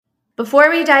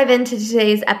Before we dive into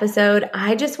today's episode,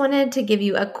 I just wanted to give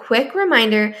you a quick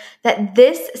reminder that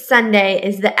this Sunday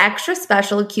is the extra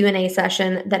special Q&A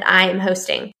session that I am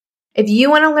hosting. If you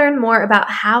want to learn more about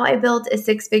how I built a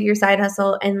six-figure side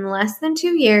hustle in less than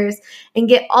 2 years and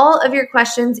get all of your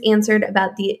questions answered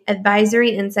about the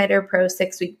Advisory Insider Pro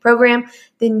 6-week program,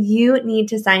 then you need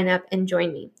to sign up and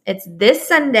join me. It's this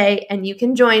Sunday, and you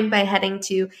can join by heading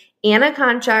to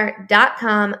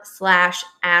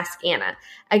annaconchar.com/askanna.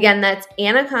 Again, that's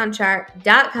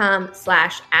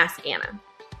annaconchar.com/askanna.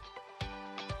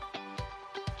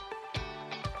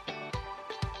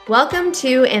 Welcome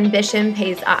to Ambition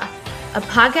Pays Off, a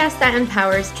podcast that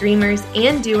empowers dreamers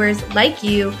and doers like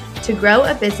you to grow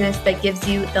a business that gives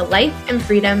you the life and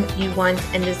freedom you want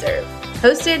and deserve.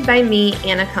 Hosted by me,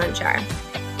 Anna Conchar.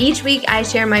 Each week, I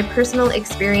share my personal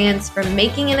experience from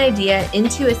making an idea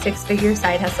into a six-figure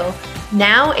side hustle,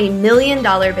 now $1 million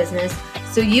business,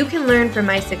 so you can learn from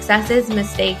my successes,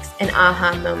 mistakes, and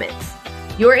aha moments.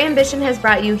 Your ambition has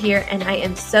brought you here, and I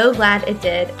am so glad it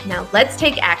did. Now let's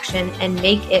take action and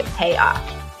make it pay off.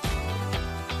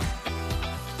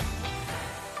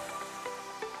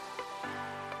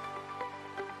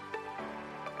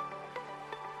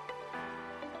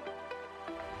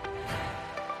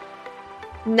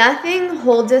 Nothing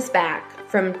holds us back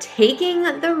from taking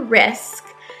the risk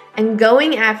and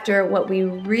going after what we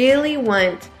really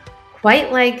want,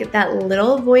 quite like that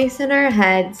little voice in our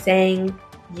head saying,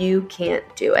 "You can't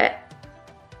do it."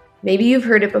 Maybe you've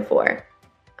heard it before.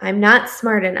 "I'm not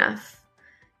smart enough.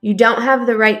 You don't have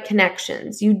the right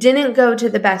connections. You didn't go to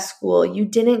the best school. You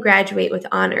didn't graduate with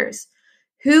honors.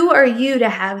 Who are you to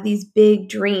have these big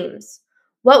dreams?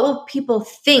 What will people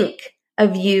think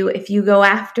of you if you go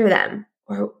after them?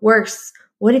 Or worse,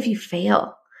 what if you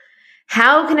fail?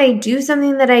 How can I do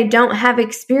something that I don't have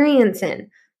experience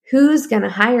in? Who's going to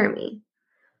hire me?"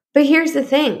 But here's the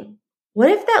thing. What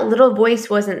if that little voice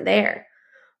wasn't there?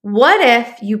 What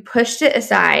if you pushed it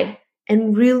aside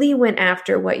and really went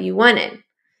after what you wanted?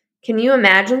 Can you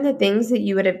imagine the things that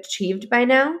you would have achieved by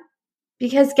now?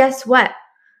 Because guess what?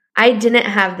 I didn't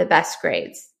have the best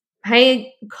grades.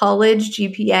 My college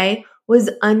GPA was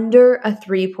under a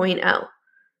 3.0.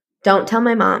 Don't tell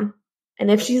my mom.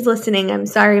 And if she's listening, I'm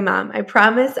sorry, Mom. I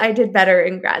promise I did better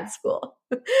in grad school.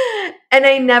 And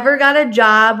I never got a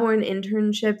job or an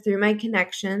internship through my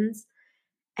connections.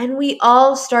 And we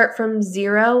all start from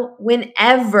zero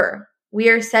whenever we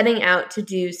are setting out to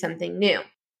do something new.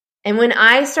 And when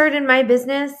I started my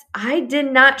business, I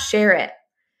did not share it.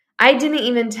 I didn't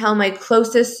even tell my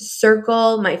closest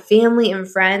circle, my family and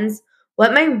friends,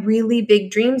 what my really big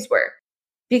dreams were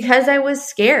because I was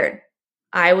scared.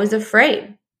 I was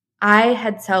afraid. I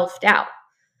had self-doubt.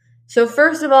 So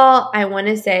first of all, I want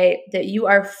to say that you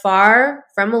are far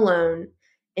from alone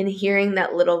in hearing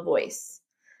that little voice.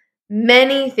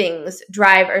 Many things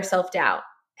drive our self-doubt,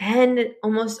 and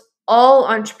almost all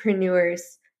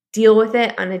entrepreneurs deal with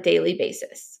it on a daily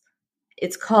basis.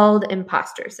 It's called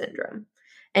imposter syndrome.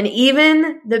 And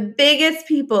even the biggest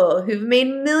people who've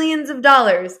made millions of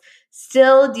dollars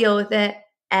still deal with it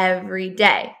every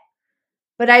day.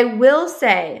 But I will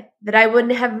say that I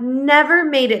would have never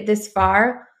made it this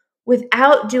far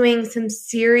without doing some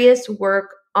serious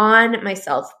work on my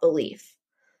self-belief.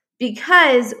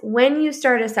 Because when you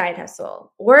start a side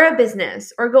hustle or a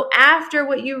business or go after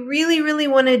what you really, really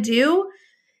want to do,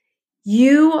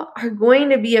 you are going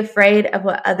to be afraid of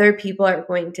what other people are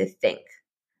going to think.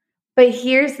 But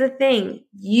here's the thing.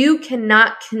 You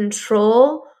cannot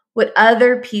control what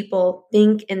other people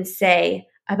think and say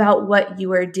about what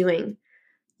you are doing.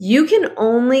 You can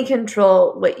only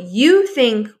control what you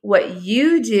think, what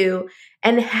you do,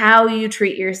 and how you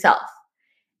treat yourself.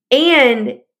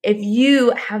 And if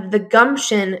you have the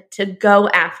gumption to go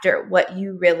after what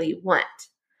you really want.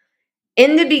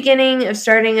 In the beginning of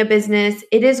starting a business,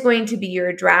 it is going to be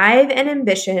your drive and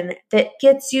ambition that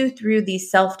gets you through these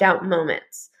self-doubt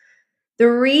moments. The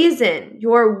reason,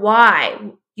 your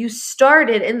why you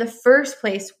started in the first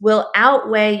place will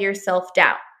outweigh your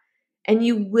self-doubt. And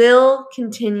you will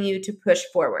continue to push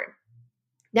forward.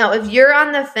 Now, if you're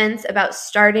on the fence about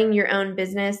starting your own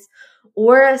business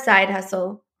or a side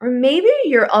hustle, or maybe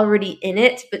you're already in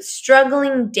it, but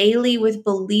struggling daily with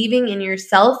believing in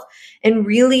yourself and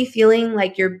really feeling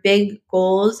like your big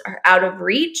goals are out of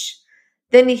reach,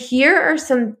 then here are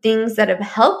some things that have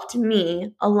helped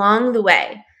me along the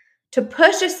way to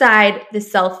push aside the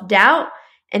self-doubt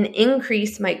and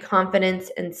increase my confidence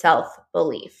and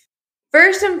self-belief.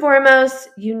 First and foremost,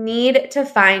 you need to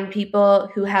find people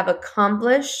who have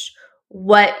accomplished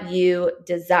what you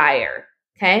desire,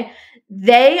 okay?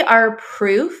 They are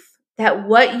proof that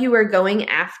what you are going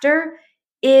after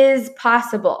is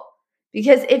possible.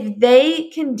 Because if they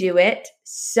can do it,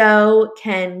 so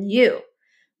can you.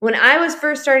 When I was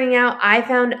first starting out, I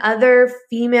found other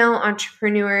female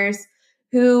entrepreneurs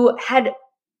who had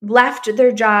left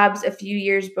their jobs a few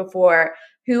years before,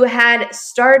 who had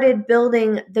started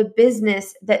building the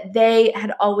business that they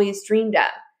had always dreamed of.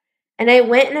 And I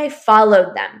went and I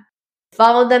followed them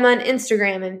on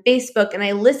Instagram and Facebook, and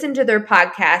I listened to their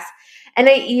podcasts. And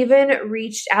I even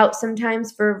reached out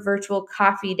sometimes for a virtual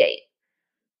coffee date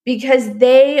because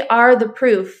they are the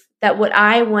proof that what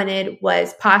I wanted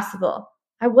was possible.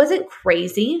 I wasn't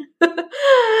crazy.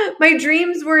 My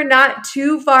dreams were not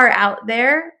too far out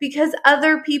there because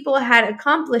other people had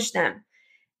accomplished them.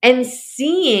 And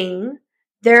seeing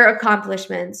their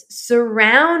accomplishments,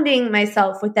 surrounding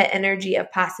myself with that energy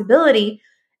of possibility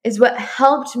is what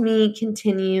helped me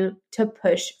continue to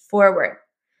push forward.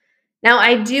 Now,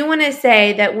 I do want to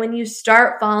say that when you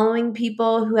start following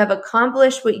people who have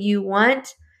accomplished what you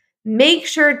want, make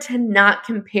sure to not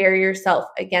compare yourself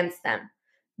against them.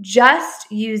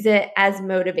 Just use it as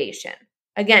motivation.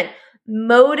 Again,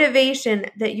 motivation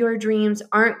that your dreams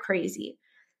aren't crazy,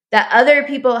 that other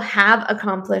people have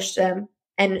accomplished them,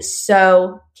 and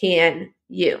so can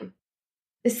you.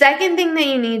 The second thing that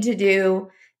you need to do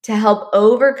to help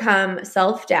overcome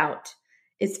self-doubt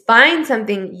is find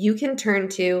something you can turn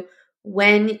to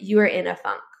when you are in a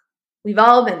funk. We've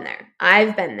all been there.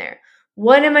 I've been there.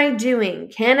 What am I doing?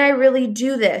 Can I really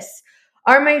do this?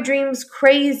 Are my dreams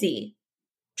crazy?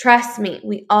 Trust me,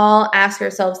 we all ask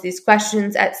ourselves these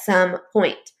questions at some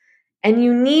point. And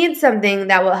you need something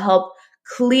that will help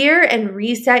clear and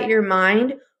reset your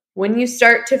mind when you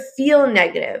start to feel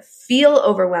negative, feel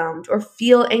overwhelmed, or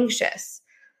feel anxious.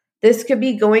 This could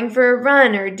be going for a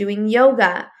run or doing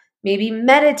yoga, maybe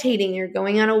meditating or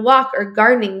going on a walk or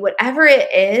gardening, whatever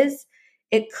it is,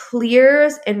 it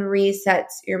clears and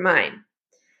resets your mind.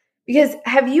 Because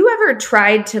have you ever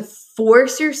tried to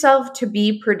force yourself to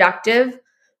be productive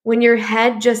when your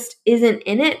head just isn't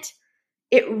in it?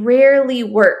 It rarely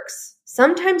works.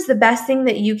 Sometimes the best thing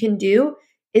that you can do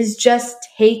is just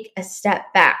take a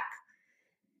step back.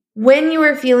 When you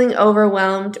are feeling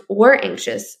overwhelmed or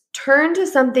anxious, turn to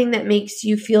something that makes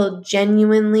you feel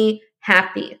genuinely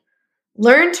happy.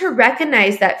 Learn to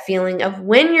recognize that feeling of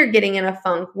when you're getting in a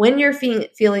funk, when you're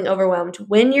feeling overwhelmed,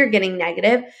 when you're getting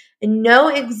negative, and know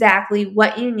exactly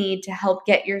what you need to help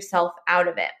get yourself out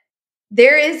of it.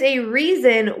 There is a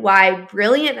reason why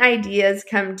brilliant ideas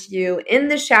come to you in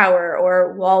the shower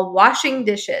or while washing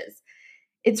dishes.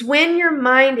 It's when your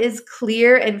mind is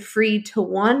clear and free to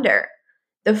wander.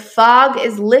 The fog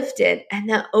is lifted and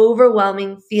the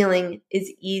overwhelming feeling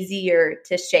is easier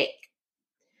to shake.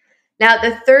 Now,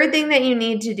 the third thing that you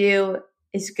need to do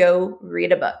is go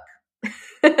read a book.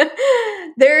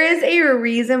 There is a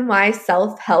reason why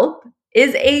self-help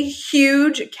is a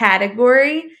huge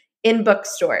category in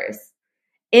bookstores.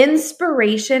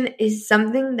 Inspiration is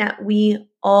something that we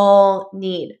all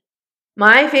need.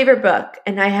 My favorite book,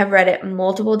 and I have read it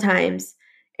multiple times,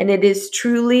 and it is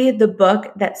truly the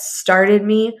book that started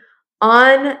me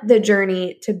on the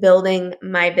journey to building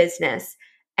my business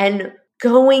and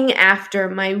going after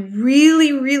my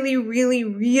really, really, really,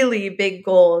 really big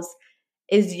goals,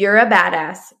 is You're a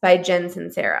Badass by Jen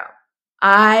Sincero.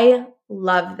 I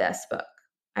love this book.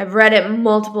 I've read it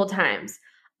multiple times.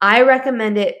 I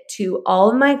recommend it to all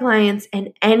of my clients and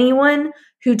anyone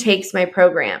who takes my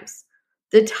programs.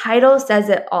 The title says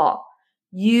it all.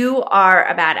 You are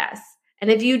a badass. And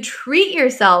if you treat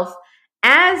yourself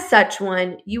as such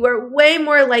one, you are way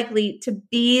more likely to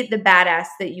be the badass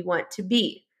that you want to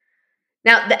be.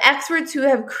 Now, the experts who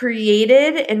have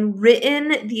created and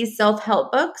written these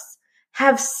self-help books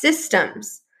have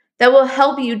systems that will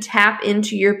help you tap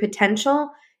into your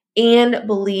potential and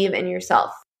believe in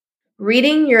yourself.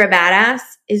 Reading You're a Badass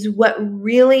is what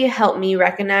really helped me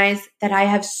recognize that I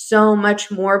have so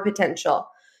much more potential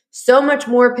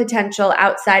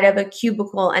outside of a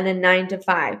cubicle and a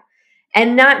 9-to-5,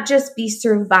 and not just be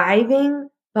surviving,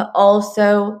 but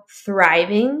also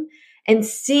thriving and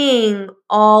seeing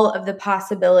all of the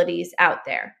possibilities out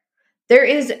there. There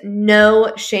is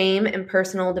no shame in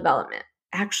personal development.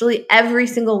 Actually, every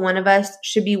single one of us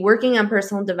should be working on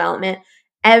personal development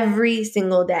every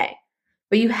single day.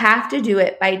 But you have to do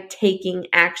it by taking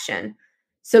action.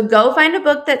 So go find a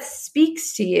book that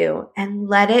speaks to you and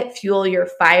let it fuel your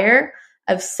fire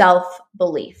of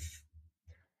self-belief.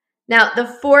 Now, the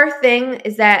fourth thing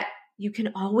is that you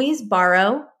can always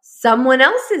borrow someone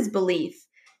else's belief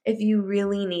if you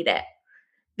really need it.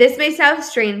 This may sound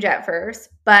strange at first,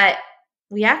 but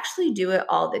we actually do it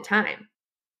all the time.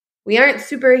 We aren't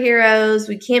superheroes.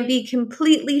 We can't be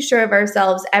completely sure of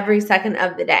ourselves every second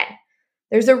of the day.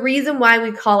 There's a reason why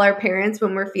we call our parents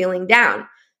when we're feeling down.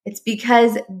 It's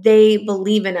because they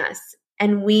believe in us,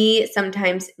 and we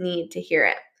sometimes need to hear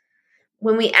it.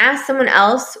 When we ask someone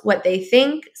else what they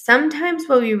think, sometimes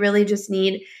what we really just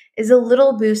need is a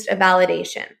little boost of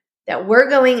validation that we're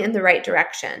going in the right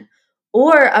direction,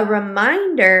 or a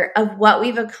reminder of what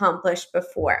we've accomplished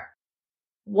before.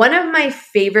 One of my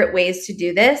favorite ways to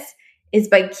do this is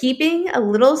by keeping a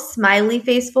little smiley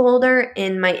face folder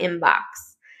in my inbox.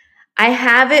 I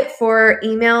have it for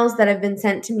emails that have been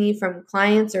sent to me from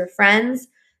clients or friends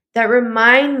that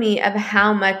remind me of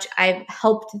how much I've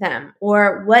helped them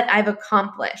or what I've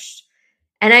accomplished.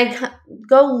 And I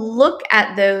go look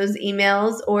at those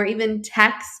emails or even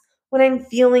texts when I'm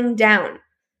feeling down,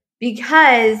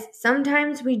 because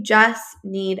sometimes we just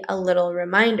need a little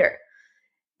reminder.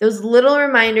 Those little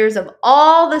reminders of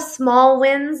all the small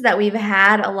wins that we've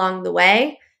had along the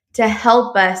way to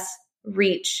help us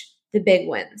reach the big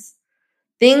wins.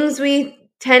 Things we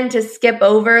tend to skip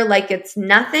over like it's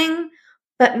nothing,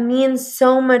 but means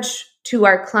so much to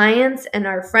our clients and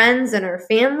our friends and our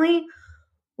family,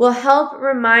 will help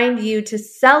remind you to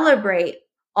celebrate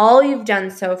all you've done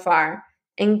so far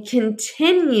and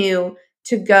continue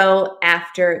to go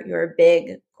after your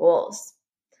big goals.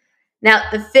 Now,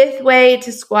 the fifth way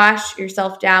to squash your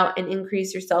self-doubt and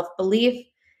increase your self-belief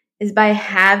is by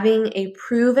having a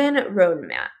proven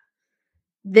roadmap.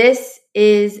 This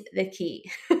is the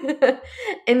key.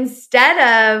 Instead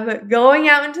of going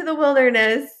out into the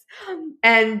wilderness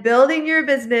and building your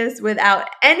business without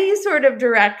any sort of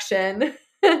direction,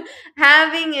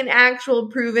 having an actual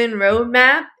proven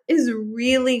roadmap is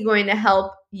really going to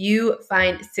help you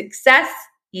find success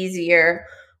easier,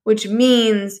 which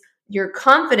means your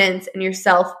confidence and your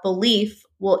self-belief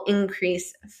will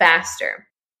increase faster.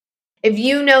 If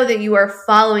you know that you are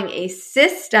following a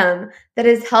system that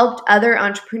has helped other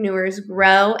entrepreneurs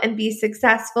grow and be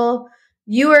successful,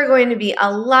 you are going to be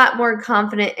a lot more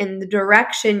confident in the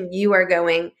direction you are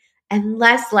going and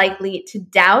less likely to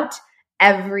doubt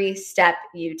every step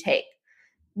you take.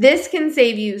 This can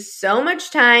save you so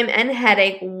much time and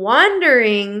headache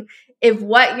wondering if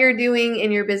what you're doing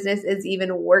in your business is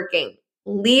even working,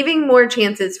 leaving more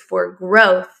chances for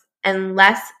growth and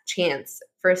less chance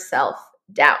for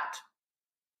self-doubt.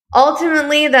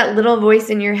 Ultimately, that little voice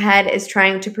in your head is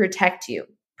trying to protect you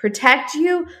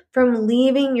from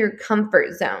leaving your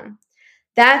comfort zone.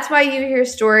 That's why you hear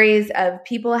stories of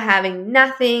people having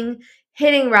nothing,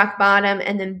 hitting rock bottom,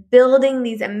 and then building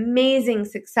these amazing,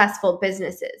 successful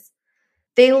businesses.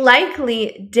 They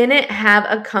likely didn't have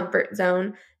a comfort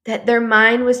zone that their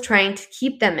mind was trying to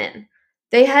keep them in.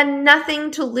 They had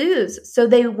nothing to lose, so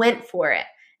they went for it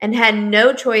and had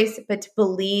no choice but to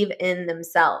believe in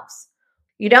themselves.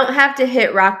 You don't have to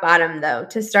hit rock bottom, though,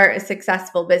 to start a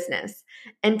successful business.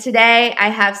 And today, I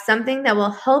have something that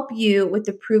will help you with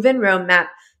the proven roadmap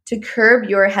to curb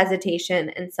your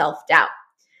hesitation and self-doubt.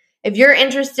 If you're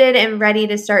interested and ready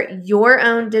to start your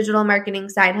own digital marketing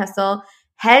side hustle,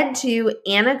 head to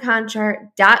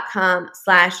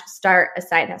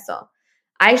annaconchar.com/start-a-side-hustle.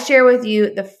 I share with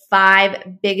you the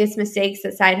 5 biggest mistakes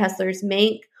that side hustlers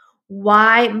make,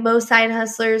 why most side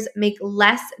hustlers make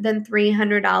less than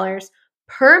 $300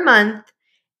 per month,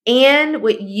 and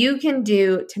what you can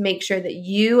do to make sure that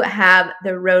you have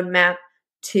the roadmap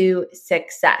to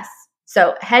success.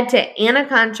 So head to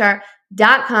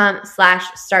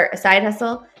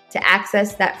annaconchar.com/start-a-side-hustle to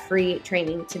access that free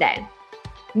training today.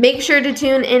 Make sure to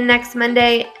tune in next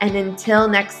Monday, and until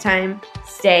next time,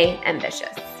 stay ambitious.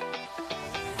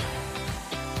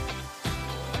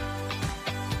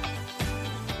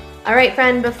 All right,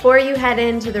 friend, before you head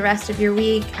into the rest of your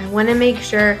week, I want to make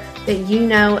sure that you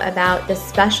know about the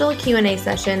special Q&A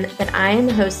session that I am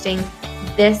hosting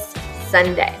this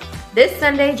Sunday. This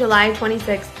Sunday, July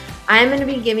 26th, I'm going to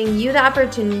be giving you the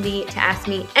opportunity to ask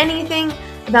me anything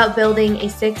about building a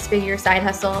 6-figure side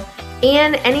hustle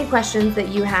and any questions that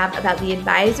you have about the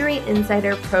Advisory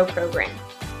Insider Pro program.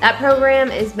 That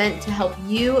program is meant to help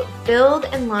you build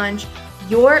and launch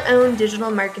your own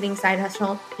digital marketing side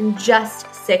hustle in just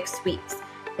 6 weeks.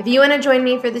 If you want to join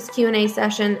me for this Q&A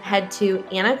session, head to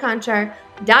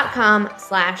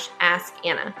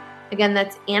annaconchar.com/askanna. Again,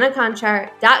 that's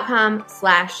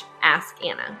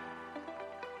annaconchar.com/askanna.